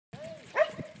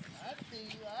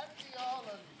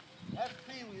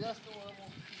Pee Wee, that's the one I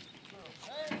want to shoot.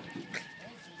 Hey,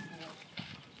 that's the one.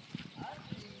 I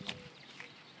see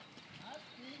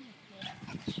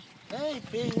you. Hey,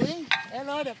 Pee Wee.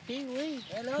 Hello to Pee Wee.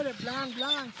 Hello to Blonde.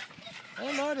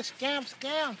 Hello to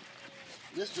Scam.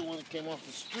 This is the one that came off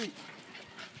the street.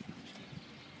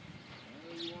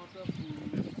 You want the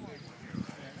food? Yeah,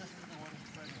 this is the one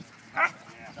that's pregnant.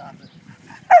 Stop it.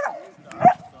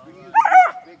 Stop. We use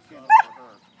a big camera for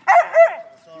her.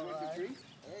 It's all right.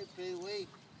 Hey, Pee Wee.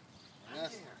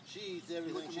 She eats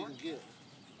everything she can get.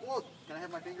 Oh, can I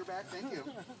have my finger back? Thank you.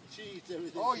 She eats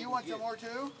everything. Oh, you want some more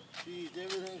too? She eats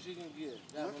everything she can get.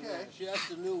 That okay. That's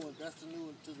the new one. That's the new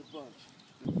one to the bunch.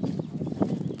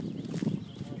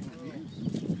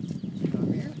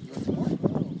 Come here. You want some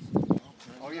more?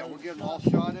 Oh yeah, we'll get them all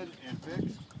shotted and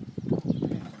fixed.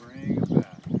 And bring them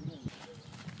back.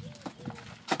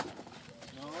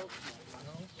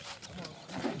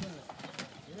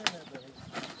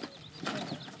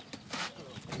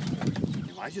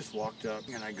 I just walked up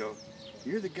and I go,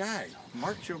 "You're the guy.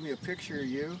 Mark showed me a picture of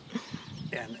you,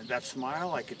 and that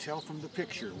smile I could tell from the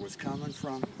picture was coming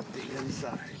from the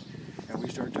inside." And we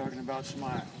started talking about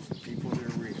smiles, people that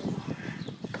are real.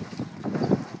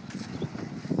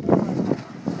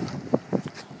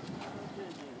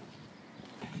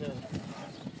 Okay.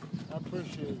 I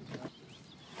appreciate it.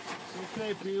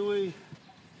 Okay, Pee Wee.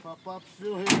 Pop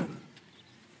still here.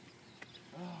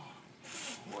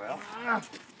 Well.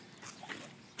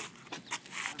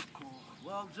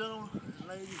 Well, gentlemen and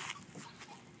ladies,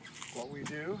 What we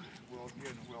do, we'll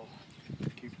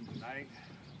keep them tonight,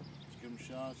 give them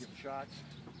shots. give them shots,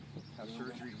 have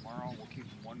surgery tomorrow, and we'll keep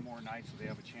them one more night so they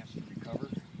have a chance to recover.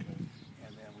 Okay.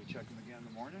 And then we check them again in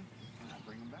the morning, and I'll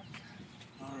bring them back.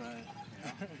 All right.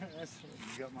 Yeah.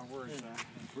 You got my word, son.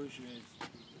 Appreciate it.